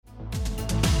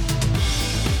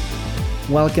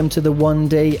Welcome to the One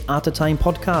Day at a Time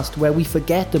podcast, where we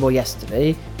forget about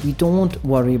yesterday, we don't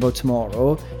worry about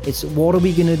tomorrow. It's what are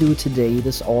we going to do today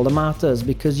that's all that matters,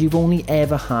 because you've only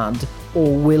ever had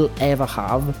or will ever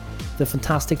have the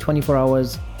fantastic 24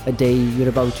 hours a day you're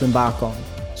about to embark on.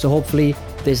 So hopefully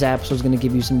this episode is going to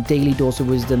give you some daily dose of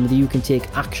wisdom that you can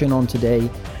take action on today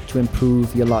to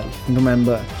improve your life. And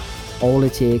remember, all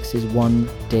it takes is one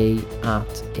day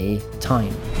at a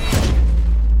time.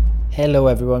 Hello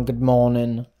everyone, good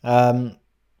morning.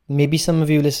 Maybe some of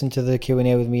you listened to the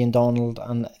Q&A with me and Donald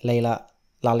and Lalia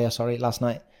last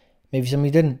night. Maybe some of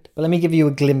you didn't. But let me give you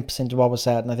a glimpse into what was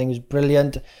said, and I think it was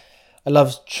brilliant. I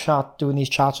love doing these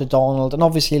chats with Donald. And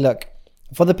obviously, look,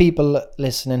 for the people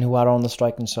listening who are on the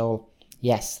Striking Soul,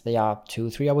 yes, they are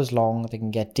 2-3 hours long. They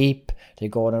can get deep. They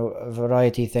go on a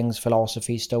variety of things.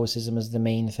 Philosophy, stoicism is the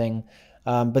main thing.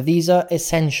 But these are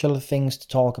essential things to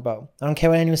talk about. I don't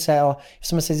care what anyone says, or if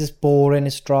someone says it's boring,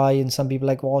 it's dry, and some people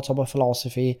are like, well, talk about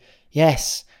philosophy.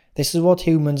 Yes, this is what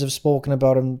humans have spoken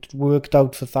about and worked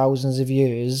out for thousands of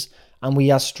years, and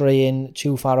we are straying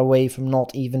too far away from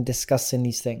not even discussing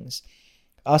these things.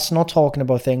 Us not talking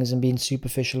about things and being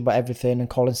superficial about everything and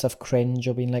calling stuff cringe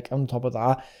or being like on top of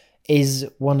that is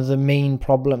one of the main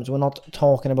problems. We're not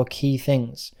talking about key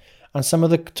things. And some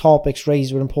of the topics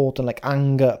raised were important, like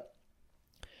anger.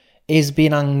 Is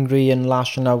being angry and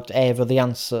lashing out ever the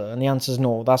answer? And the answer is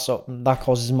no. That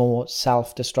causes more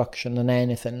self-destruction than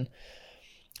anything.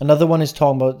 Another one is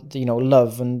talking about,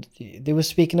 love. And they were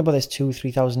speaking about this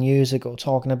 2,000-3,000 years ago,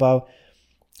 talking about,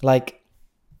 like,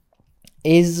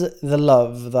 is the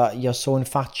love that you're so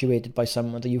infatuated by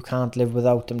someone that you can't live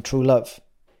without them true love?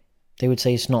 They would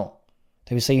say it's not.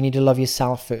 They would say you need to love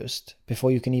yourself first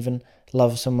before you can even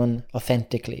love someone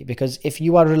authentically. Because if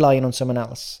you are relying on someone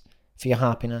else for your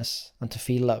happiness and to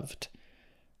feel loved,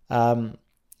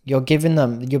 you're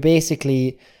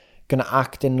basically going to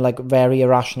act in like very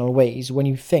irrational ways when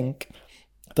you think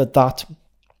that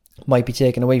might be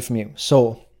taken away from you.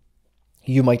 So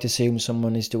you might assume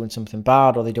someone is doing something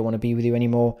bad or they don't want to be with you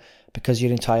anymore because your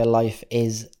entire life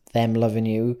is them loving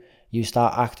you. You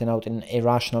start acting out in an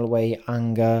irrational way,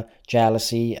 anger,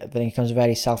 jealousy, then it becomes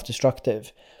very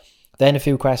self-destructive. Then a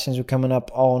few questions were coming up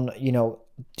on,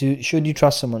 should you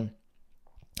trust someone?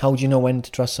 How do you know when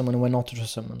to trust someone and when not to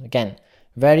trust someone? Again,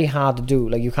 very hard to do.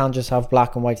 Like, you can't just have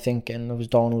black and white thinking, as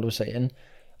Donald was saying.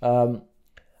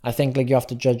 I think like you have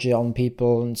to judge it on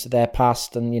people and their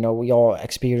past and, your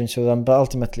experience with them. But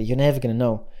ultimately, you're never going to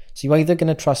know. So you're either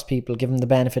going to trust people, give them the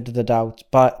benefit of the doubt,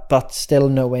 but still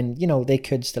knowing, they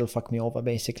could still fuck me over,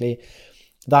 basically.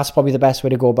 That's probably the best way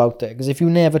to go about it. Because if you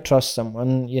never trust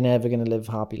someone, you're never going to live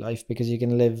a happy life, because you're going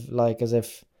to live like as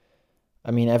if,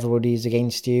 everybody's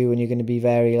against you, and you're going to be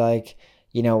very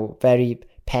very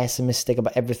pessimistic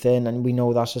about everything. And we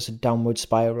know that's just a downward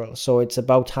spiral. So it's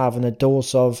about having a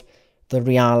dose of the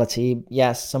reality.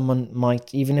 Yes, someone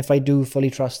might, even if I do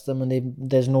fully trust them and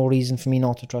there's no reason for me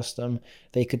not to trust them,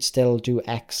 they could still do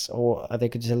X, or they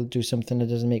could still do something that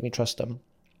doesn't make me trust them.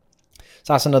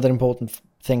 So that's another important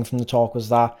thing from the talk, was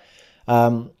that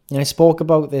I spoke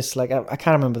about this, like I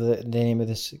can't remember the name of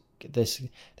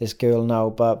this girl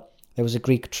now, but there was a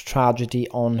Greek tragedy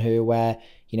on her where,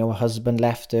 her husband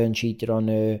left her and cheated on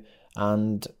her,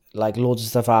 and like loads of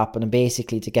stuff happened. And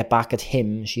basically, to get back at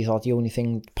him, she thought the only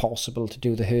thing possible to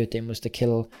do to hurt him was to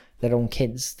kill their own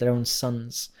kids, their own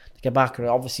sons, to get back at her.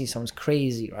 Obviously, sounds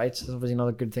crazy, right? So it's obviously not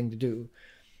a good thing to do.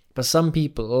 But some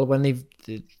people, when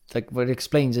like what it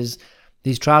explains is,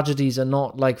 these tragedies are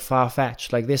not like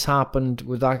far-fetched. Like this happened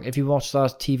with that. If you watch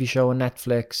that TV show on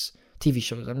Netflix, TV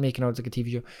shows, I'm making out like a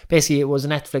TV show. Basically, it was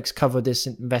Netflix covered this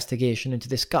investigation into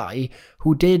this guy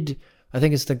who did, I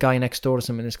think it's The Guy Next Door or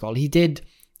something it's called. He did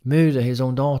murder his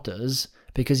own daughters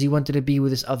because he wanted to be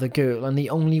with this other girl. And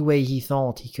the only way he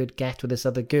thought he could get with this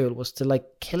other girl was to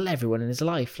like kill everyone in his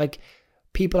life. Like,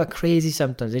 people are crazy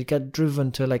sometimes. They get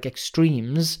driven to like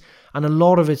extremes. And a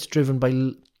lot of it's driven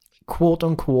by quote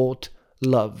unquote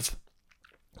love.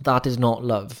 That is not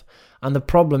love. And the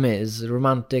problem is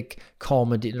romantic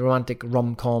comedy, romantic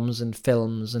rom-coms and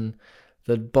films and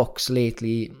the books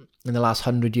lately in the last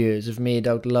 100 years have made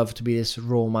out love to be this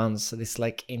romance, this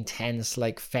like intense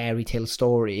like fairy tale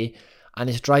story. And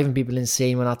it's driving people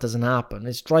insane when that doesn't happen.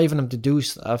 It's driving them to do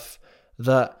stuff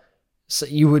that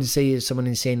you would say someone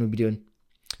insane would be doing.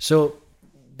 So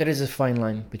there is a fine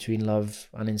line between love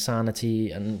and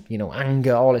insanity and,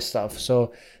 anger, all this stuff.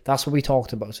 So that's what we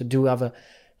talked about. So do have a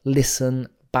listen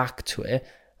back to it,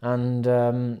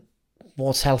 and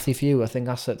what's healthy for you. I think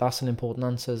that's an important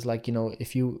answer. Is like,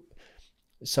 if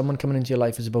someone coming into your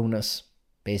life is a bonus,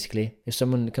 basically. If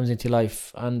someone comes into your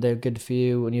life and they're good for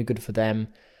you and you're good for them,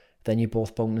 then you're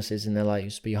both bonuses in their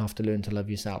lives, but you have to learn to love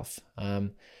yourself.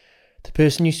 The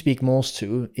person you speak most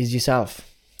to is yourself.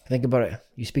 Think about it.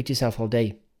 You speak to yourself all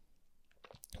day.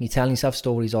 You're telling yourself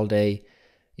stories all day.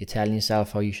 You're telling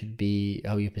yourself how you should be,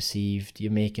 how you're perceived.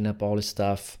 You're making up all this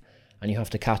stuff, and you have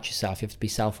to catch yourself. You have to be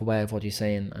self-aware of what you're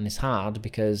saying, and it's hard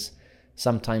because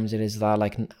sometimes it is that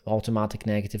like automatic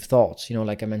negative thoughts.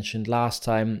 Like I mentioned last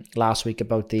week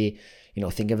about the,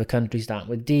 think of a country starting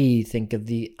with D, think of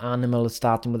the animal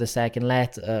starting with a second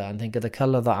letter, and think of the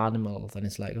colour of the animal. Then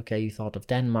it's like, okay, you thought of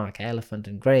Denmark, elephant,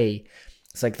 and grey.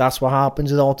 It's like that's what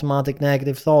happens with automatic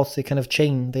negative thoughts. They kind of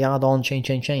they add on,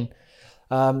 chain.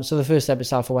 So the first step is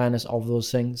self-awareness of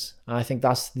those things. I think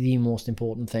that's the most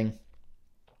important thing,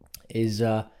 is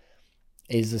the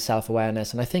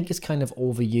self-awareness. And I think it's kind of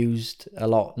overused a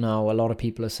lot now. A lot of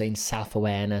people are saying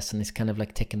self-awareness, and it's kind of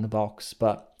like ticking the box.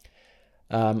 But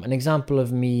an example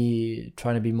of me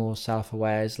trying to be more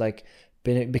self-aware is like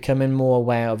becoming more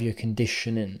aware of your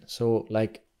conditioning. So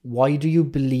like, why do you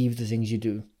believe the things you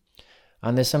do?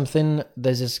 And there's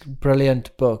this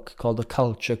brilliant book called The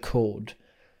Culture Code,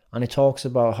 and it talks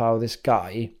about how this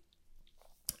guy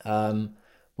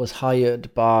was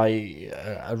hired by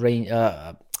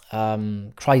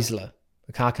Chrysler,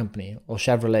 a car company, or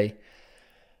Chevrolet,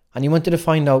 and he wanted to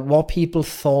find out what people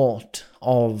thought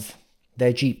of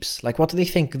their Jeeps. Like, what do they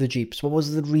think of the Jeeps? What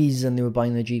was the reason they were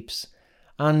buying the Jeeps?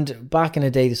 And back in the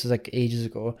day, this was like ages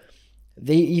ago,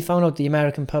 he found out the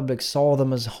American public saw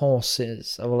them as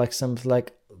horses, or like some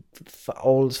like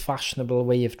old fashionable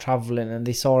way of traveling, and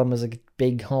they saw them as like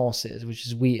big horses, which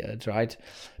is weird, right?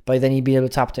 But then he'd be able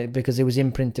to tap it because it was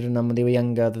imprinted in them when they were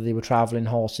younger that they were traveling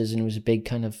horses, and it was a big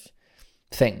kind of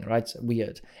thing, right?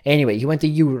 Weird. Anyway, he went to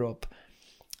Europe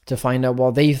to find out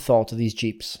what they thought of these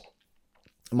Jeeps.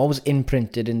 And what was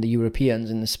imprinted in the Europeans,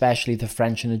 and especially the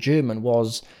French and the German,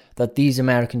 was that these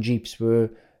American Jeeps were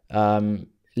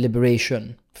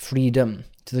liberation, freedom.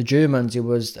 To the Germans, it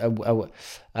was a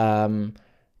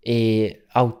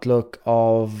outlook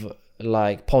of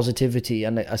like positivity,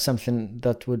 and something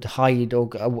that would hide or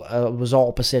was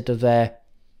opposite of their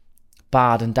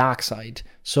bad and dark side.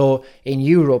 So in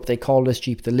Europe, they called this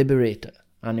Jeep the Liberator,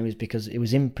 and it was because it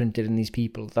was imprinted in these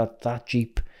people that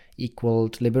Jeep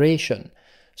equaled liberation.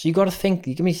 So you got to think,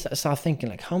 you can start thinking,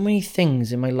 like, how many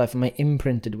things in my life am I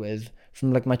imprinted with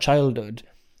from like my childhood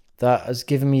that has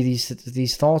given me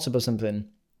these thoughts about something?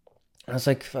 And it's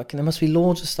like, fucking, there must be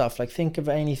loads of stuff. Like, think of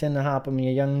anything that happened when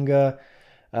you're younger.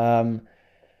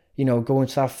 Going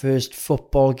to that first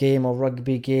football game or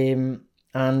rugby game,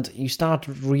 and you start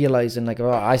realizing, like,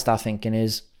 what I start thinking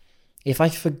is, if I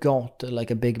forgot like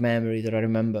a big memory that I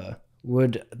remember,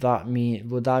 would that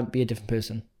be a different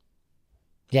person?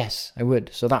 Yes, I would.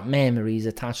 So that memory is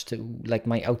attached to like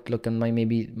my outlook and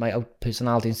my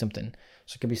personality and something.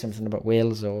 So it could be something about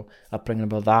Wales or upbringing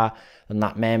about that, and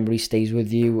that memory stays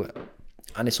with you,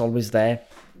 and it's always there.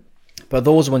 But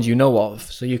those ones you know of,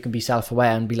 so you can be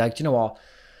self-aware and be like, do you know what?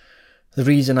 The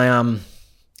reason I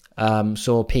am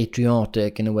so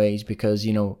patriotic in a way is because,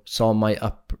 saw my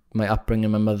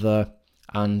upbringing, my mother,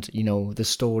 and, the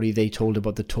story they told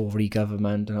about the Tory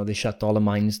government and how they shut all the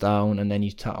mines down, and then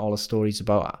you tell all the stories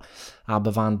about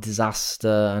Aberfan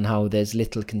disaster and how there's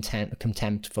little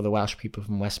contempt for the Welsh people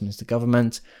from Westminster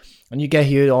government. And you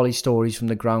hear all these stories from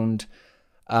the ground,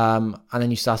 and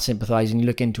then you start sympathising, you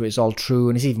look into it, it's all true,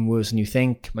 and it's even worse than you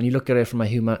think. When you look at it from a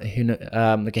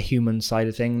human side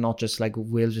of thing, not just like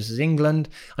Wales versus England,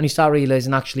 and you start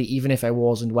realising, actually, even if I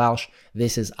wasn't Welsh,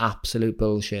 this is absolute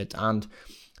bullshit. And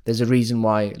there's a reason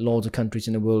why loads of countries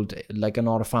in the world like are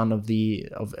not a fan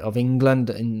of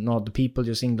England, and not the people,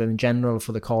 just England in general,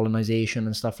 for the colonisation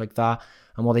and stuff like that,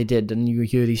 and what they did. And you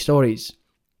hear these stories.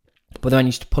 But then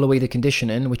you pull away the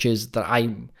conditioning, which is that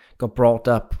I got brought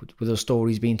up with those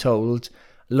stories being told,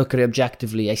 look at it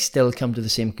objectively, I still come to the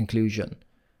same conclusion.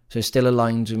 So it still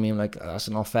aligns with me. I'm like, that's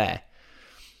not fair.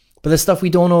 But the stuff we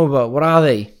don't know about, what are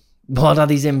they? What are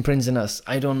these imprints in us?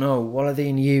 I don't know. What are they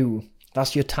in you?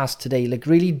 That's your task today. Like,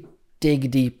 really dig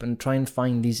deep and try and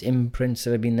find these imprints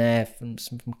that have been there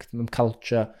from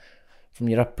culture, from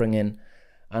your upbringing,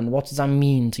 and what does that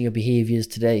mean to your behaviours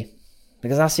today?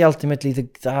 Because that's ultimately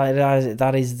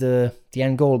that is the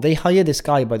end goal. They hired this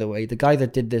guy, by the way, the guy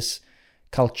that did this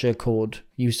culture code.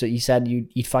 He said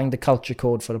you'd find the culture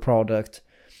code for the product.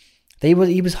 He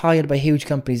was hired by huge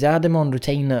companies. They had him on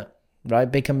retainer,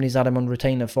 right? Big companies had him on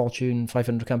retainer, Fortune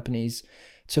 500 companies,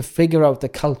 to figure out the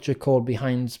culture code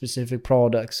behind specific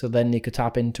products, so then they could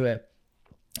tap into it.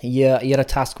 He had a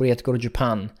task where he had to go to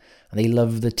Japan, and they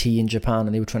loved the tea in Japan,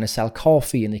 and they were trying to sell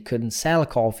coffee, and they couldn't sell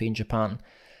coffee in Japan.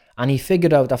 And he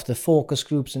figured out, after focus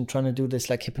groups and trying to do this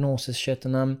like hypnosis shit,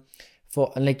 and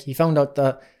he found out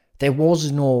that there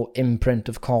was no imprint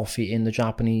of coffee in the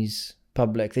Japanese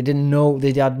public. They didn't know,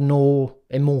 they had no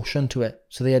emotion to it,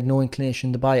 so they had no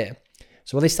inclination to buy it.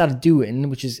 So what they started doing,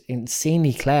 which is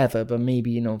insanely clever, but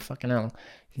maybe, fucking hell,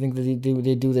 you think that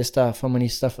they do this stuff, how many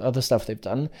other stuff they've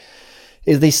done,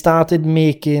 is they started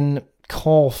making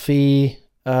coffee,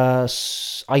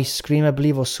 ice cream, I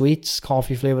believe, or sweets,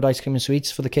 coffee flavoured ice cream and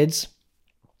sweets for the kids.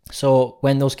 So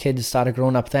when those kids started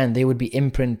growing up then, they would be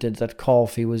imprinted that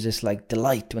coffee was this like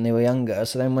delight when they were younger.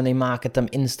 So then when they market them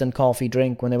instant coffee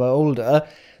drink when they were older,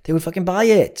 they would fucking buy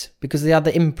it because they had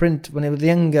the imprint when they were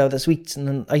younger, the sweets and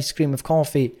the ice cream of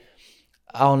coffee.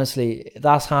 Honestly,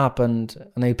 that's happened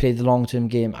and they played the long-term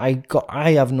game.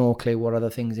 I have no clue what other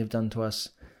things they've done to us.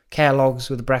 Kellogg's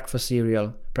with the breakfast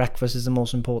cereal. Breakfast is the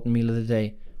most important meal of the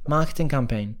day. Marketing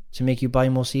campaign to make you buy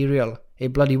more cereal.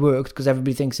 It bloody worked because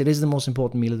everybody thinks it is the most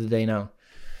important meal of the day now.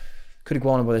 Could have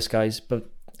gone on about this, guys,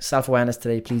 but self-awareness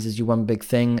today pleases you one big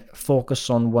thing. Focus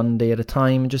on one day at a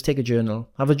time. Just take a journal.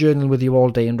 Have a journal with you all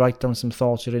day and write down some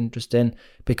thoughts you're interested in,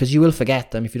 because you will forget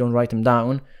them if you don't write them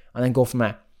down, and then go from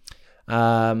there.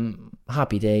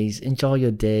 Happy days. Enjoy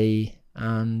your day,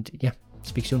 and yeah,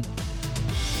 speak soon.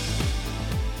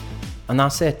 And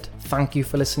that's it. Thank you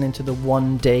for listening to the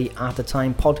One Day at a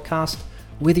Time podcast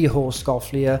with your host, Scott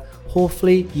Fleer.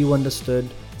 Hopefully you understood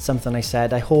something I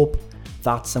said. I hope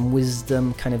that some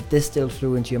wisdom kind of distilled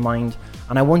through into your mind.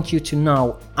 And I want you to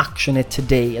now action it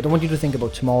today. I don't want you to think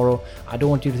about tomorrow. I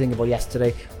don't want you to think about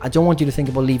yesterday. I don't want you to think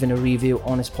about leaving a review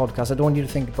on this podcast. I don't want you to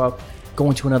think about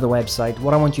going to another website.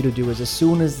 What I want you to do is, as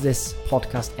soon as this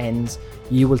podcast ends,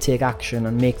 you will take action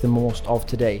and make the most of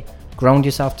today. Ground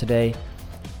yourself today.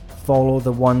 Follow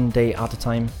the one day at a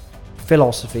time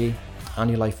philosophy, and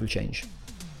your life will change.